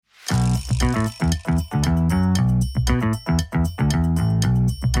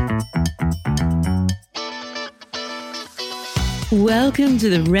Welcome to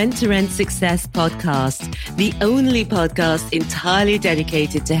the Rent to Rent Success podcast, the only podcast entirely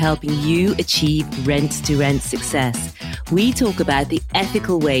dedicated to helping you achieve rent to rent success. We talk about the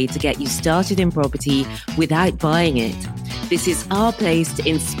ethical way to get you started in property without buying it. This is our place to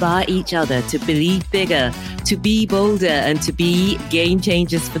inspire each other to believe bigger, to be bolder, and to be game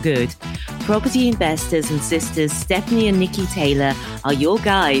changers for good. Property investors and sisters Stephanie and Nikki Taylor are your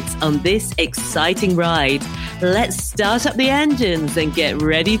guides on this exciting ride. Let's start up the engines and get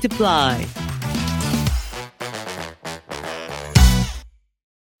ready to fly.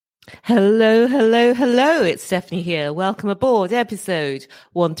 Hello, hello, hello. It's Stephanie here. Welcome aboard episode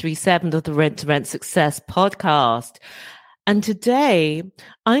 137 of the Rent to Rent Success podcast. And today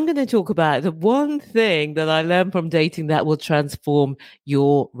I'm going to talk about the one thing that I learned from dating that will transform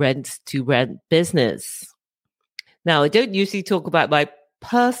your rent to rent business. Now, I don't usually talk about my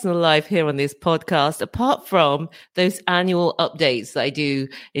personal life here on this podcast, apart from those annual updates that I do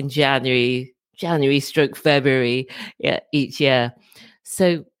in January / February each year.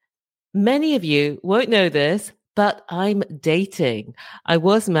 So many of you won't know this, but I'm dating. I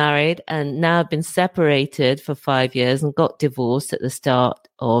was married and now I've been separated for 5 years and got divorced at the start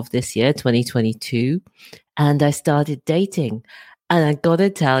of this year, 2022. And I started dating. And I got to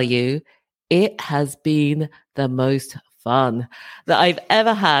tell you, it has been the most fun that I've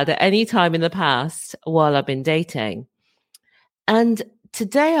ever had at any time in the past while I've been dating. And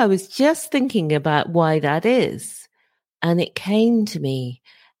today I was just thinking about why that is. And it came to me.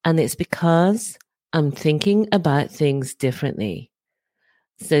 And it's because I'm thinking about things differently.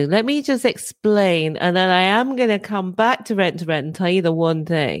 So let me just explain, and then I am going to come back to rent and tell you the one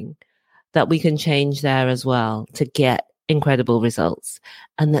thing that we can change there as well to get incredible results,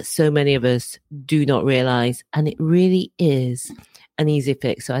 and that so many of us do not realize. And it really is an easy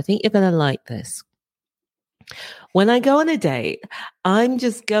fix. So I think you're going to like this. When I go on a date, I'm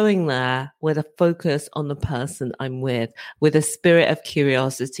just going there with a focus on the person I'm with a spirit of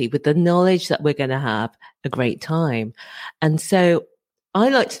curiosity, with the knowledge that we're going to have a great time. And so I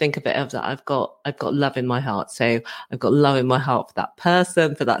like to think of it as that I've got love in my heart. So I've got love in my heart for that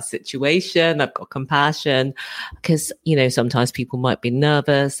person, for that situation. I've got compassion because, sometimes people might be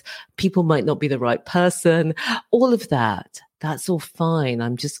nervous. People might not be the right person. All of that. That's all fine.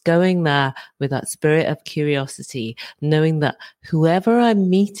 I'm just going there with that spirit of curiosity, knowing that whoever I'm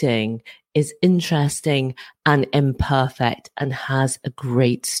meeting is interesting and imperfect and has a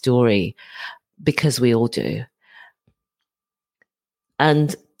great story, because we all do.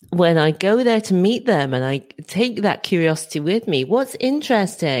 And when I go there to meet them and I take that curiosity with me, what's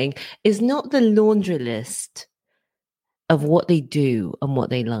interesting is not the laundry list of what they do and what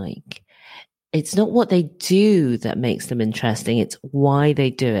they like. It's not what they do that makes them interesting. It's why they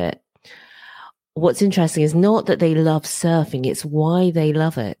do it. What's interesting is not that they love surfing. It's why they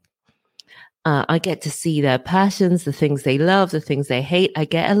love it. I get to see their passions, the things they love, the things they hate. I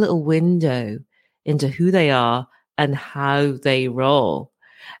get a little window into who they are and how they roll.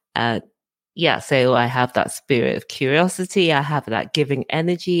 So I have that spirit of curiosity. I have that giving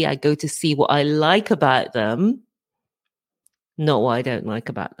energy. I go to see what I like about them, not what I don't like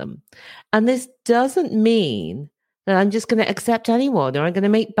about them. And this doesn't mean that I'm just going to accept anyone or I'm going to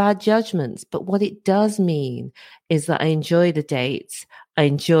make bad judgments. But what it does mean is that I enjoy the dates, I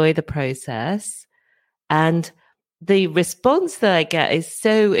enjoy the process, and the response that I get is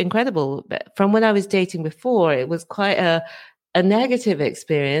so incredible. From when I was dating before, it was quite a negative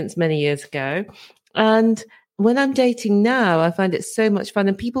experience many years ago. And when I'm dating now, I find it so much fun.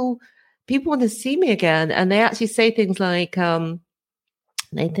 And people want to see me again. And they actually say things like,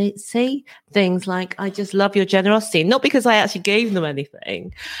 they say things like, I just love your generosity. Not because I actually gave them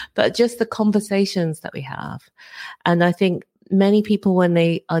anything, but just the conversations that we have. And I think many people, when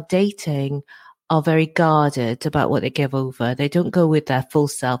they are dating, are very guarded about what they give over. They don't go with their full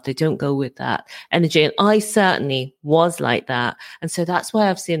self. They don't go with that energy. And I certainly was like that. And so that's why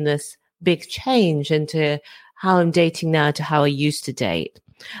I've seen this big change into how I'm dating now to how I used to date.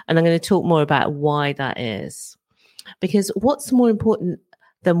 And I'm going to talk more about why that is. Because what's more important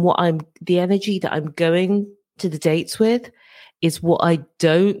than the energy that I'm going to the dates with is what I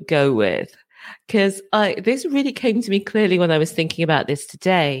don't go with. Because this really came to me clearly when I was thinking about this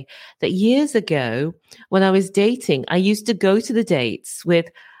today, that years ago when I was dating, I used to go to the dates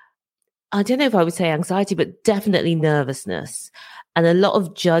with, I don't know if I would say anxiety, but definitely nervousness and a lot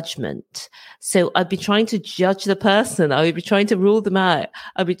of judgment. So I'd be trying to judge the person. I would be trying to rule them out.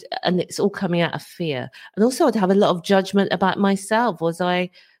 And it's all coming out of fear. And also I'd have a lot of judgment about myself. Was I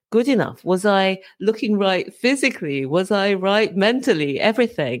good enough? Was I looking right physically? Was I right mentally?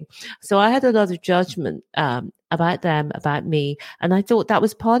 Everything. So I had a lot of judgment about them, about me. And I thought that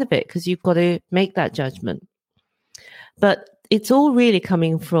was part of it, because you've got to make that judgment. But it's all really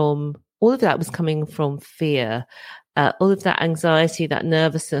coming from, all of that was coming from fear. All of that anxiety, that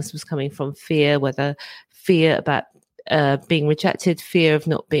nervousness was coming from fear, whether fear about being rejected, fear of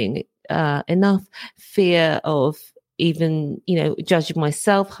not being enough, fear of even, judging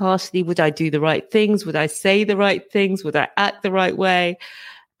myself harshly. Would I do the right things? Would I say the right things? Would I act the right way?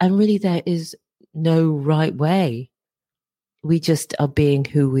 And really, there is no right way. We just are being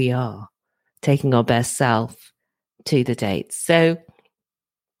who we are, taking our best self to the dates. So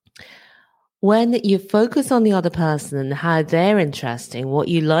when you focus on the other person and how they're interesting, what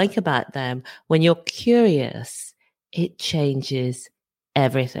you like about them, when you're curious, it changes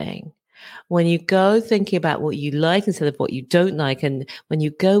everything. When you go thinking about what you like instead of what you don't like, and when you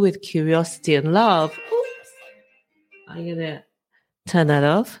go with curiosity and love, I'm going to turn that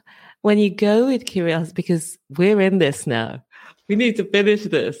off. When you go with curiosity, because we're in this now, we need to finish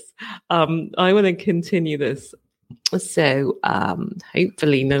this. I want to continue this. So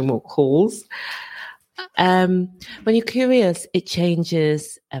hopefully no more calls. When you're curious, it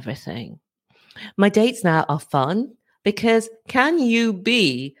changes everything. My dates now are fun, because can you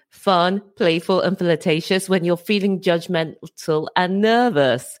be fun, playful, and flirtatious when you're feeling judgmental and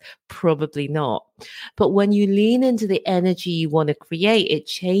nervous? Probably not. But when you lean into the energy you want to create, it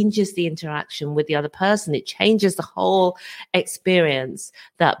changes the interaction with the other person. It changes the whole experience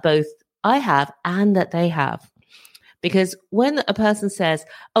that both I have and that they have. Because when a person says,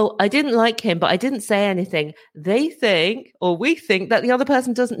 oh, I didn't like him, but I didn't say anything, they think, or we think, that the other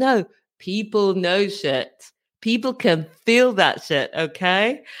person doesn't know. People know shit. People can feel that shit,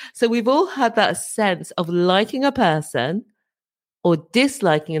 okay? So we've all had that sense of liking a person or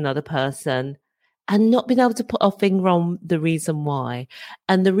disliking another person and not being able to put our finger on the reason why.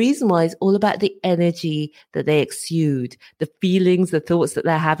 And the reason why is all about the energy that they exude, the feelings, the thoughts that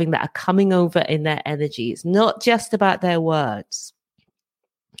they're having that are coming over in their energy. It's not just about their words.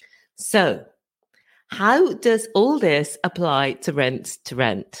 So how does all this apply to rent to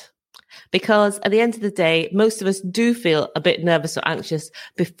rent? Because at the end of the day, most of us do feel a bit nervous or anxious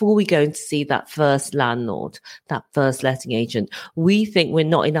before we go in to see that first landlord, that first letting agent. We think we're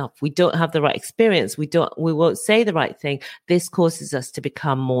not enough. We don't have the right experience. We won't say the right thing. This causes us to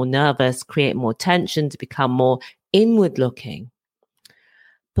become more nervous, create more tension, to become more inward looking.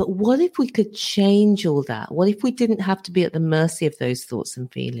 But what if we could change all that? What if we didn't have to be at the mercy of those thoughts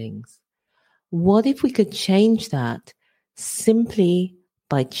and feelings? What if we could change that simply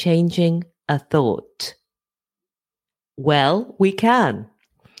by changing a thought? Well, we can.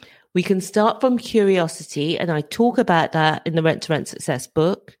 We can start from curiosity, and I talk about that in the Rent to Rent Success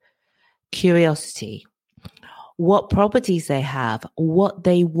book. Curiosity. What properties they have, what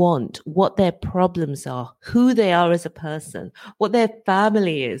they want, what their problems are, who they are as a person, what their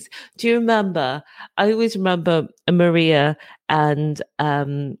family is. Do you remember? I always remember Maria, and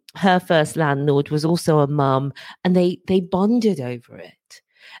her first landlord was also a mum, and they bonded over it.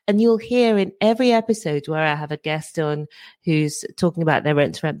 And you'll hear in every episode where I have a guest on who's talking about their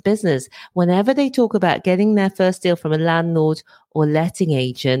rent to rent business, whenever they talk about getting their first deal from a landlord or letting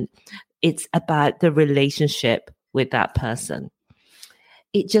agent, it's about the relationship with that person.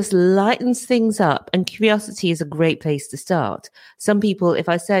 It just lightens things up, and curiosity is a great place to start. Some people, if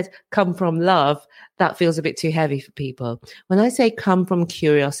I said come from love, that feels a bit too heavy for people. When I say come from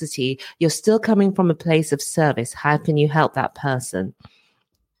curiosity, you're still coming from a place of service. How can you help that person?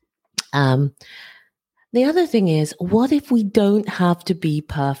 The other thing is, what if we don't have to be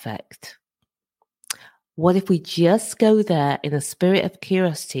perfect? What if we just go there in a spirit of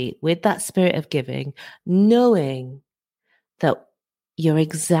curiosity, with that spirit of giving, knowing that you're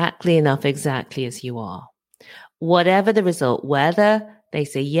exactly enough, exactly as you are. Whatever the result, whether they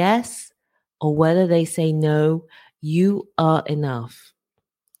say yes or whether they say no, you are enough.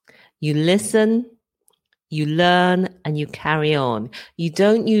 You listen, you learn, and you carry on. You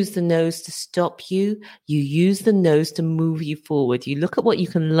don't use the no's to stop you. You use the no's to move you forward. You look at what you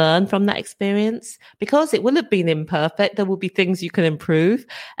can learn from that experience, because it will have been imperfect. There will be things you can improve,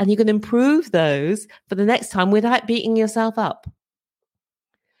 and you can improve those for the next time without beating yourself up.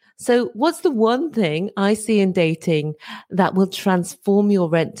 So what's the one thing I see in dating that will transform your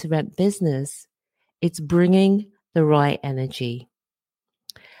rent-to-rent business? It's bringing the right energy.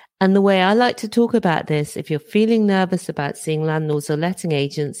 And the way I like to talk about this, if you're feeling nervous about seeing landlords or letting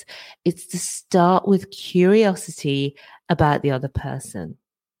agents, it's to start with curiosity about the other person.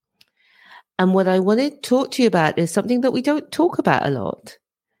 And what I want to talk to you about is something that we don't talk about a lot.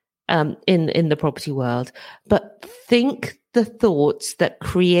 in the property world, but think the thoughts that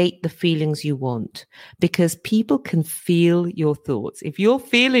create the feelings you want, because people can feel your thoughts. If you're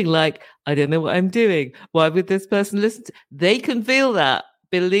feeling like, I don't know what I'm doing, why would this person listen to? They can feel that,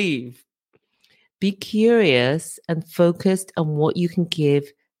 believe. Be curious and focused on what you can give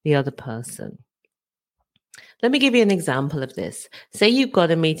the other person. Let me give you an example of this. Say you've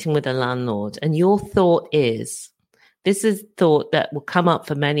got a meeting with a landlord and your thought is, this is thought that will come up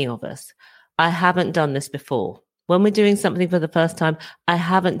for many of us. I haven't done this before. When we're doing something for the first time, I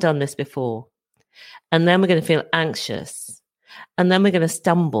haven't done this before. And then we're going to feel anxious. And then we're going to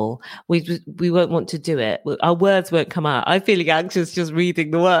stumble. We won't want to do it. Our words won't come out. I'm feeling anxious just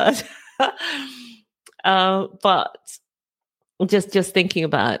reading the word. But just thinking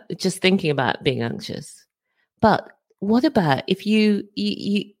about being anxious. But what about if you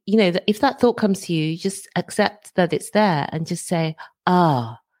know, if that thought comes to you, just accept that it's there and just say,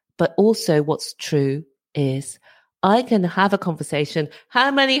 but also what's true is I can have a conversation.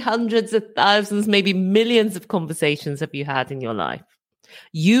 How many hundreds of thousands, maybe millions of conversations have you had in your life?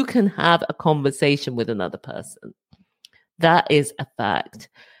 You can have a conversation with another person. That is a fact.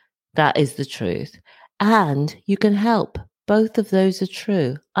 That is the truth. And you can help. Both of those are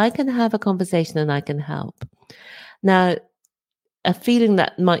true. I can have a conversation and I can help. Now, a feeling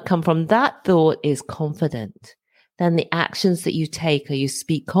that might come from that thought is confident. Then the actions that you take are you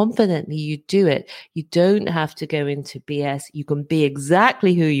speak confidently, you do it. You don't have to go into BS. You can be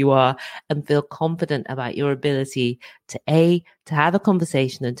exactly who you are and feel confident about your ability to have a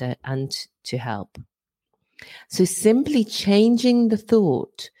conversation and to help. So simply changing the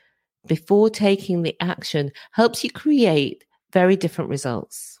thought before taking the action helps you create very different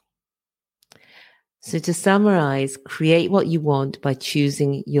results. So to summarize, create what you want by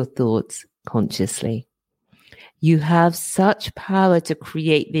choosing your thoughts consciously. You have such power to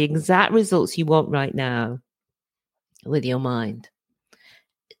create the exact results you want right now with your mind.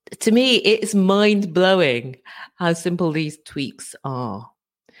 To me, it's mind-blowing how simple these tweaks are.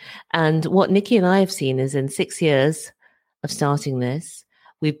 And what Nikki and I have seen is in 6 years of starting this,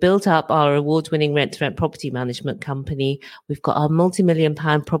 we've built up our award-winning rent-to-rent property management company. We've got our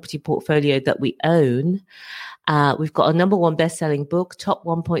multi-million-pound property portfolio that we own. We've got a number one best-selling book, top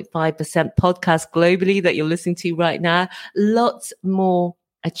 1.5% podcast globally that you're listening to right now. Lots more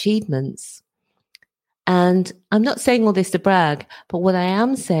achievements. And I'm not saying all this to brag, but what I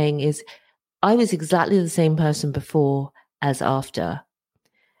am saying is I was exactly the same person before as after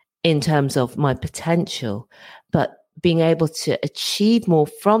in terms of my potential. But being able to achieve more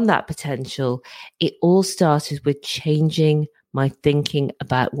from that potential, it all started with changing my thinking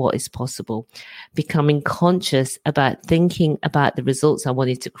about what is possible, becoming conscious about thinking about the results I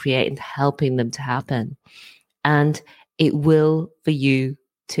wanted to create and helping them to happen. And it will for you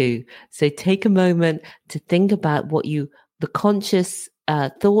too. So take a moment to think about the conscious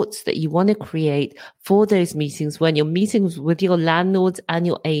thoughts that you want to create for those meetings when you're meeting with your landlords and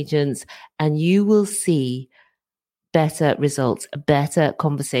your agents, and you will see better results, better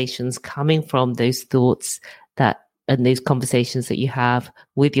conversations coming from those thoughts and those conversations that you have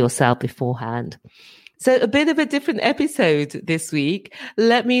with yourself beforehand. So a bit of a different episode this week.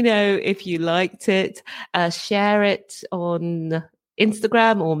 Let me know if you liked it. Share it on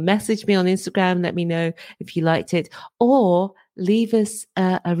Instagram or message me on Instagram. Let me know if you liked it, or leave us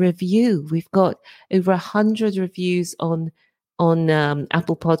a review. We've got over 100 reviews on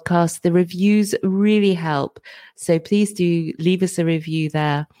Apple Podcasts. The reviews really help. So please do leave us a review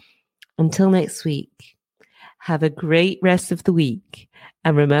there. Until next week, have a great rest of the week.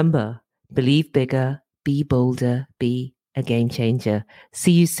 And remember, believe bigger, be bolder, be a game changer.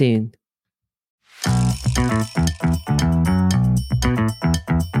 See you soon.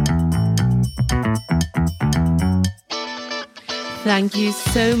 Thank you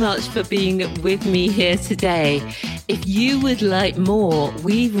so much for being with me here today. If you would like more,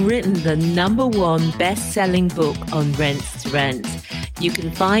 we've written the #1 best-selling book on rents to rent. You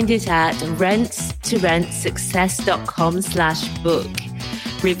can find it at rents2rentsuccess.com/book.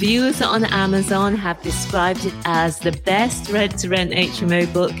 Reviewers on Amazon have described it as the best rent-to-rent HMO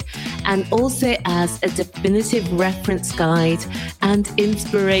book and also as a definitive reference guide and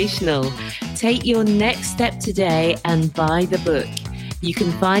inspirational. Take your next step today and buy the book. You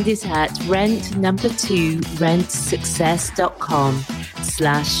can find it at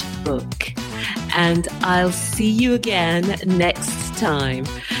rent2rentsuccess.com/book. And I'll see you again next time.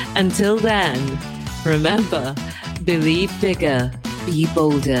 Until then, remember, believe bigger, be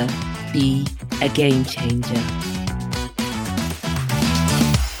bolder, be a game changer.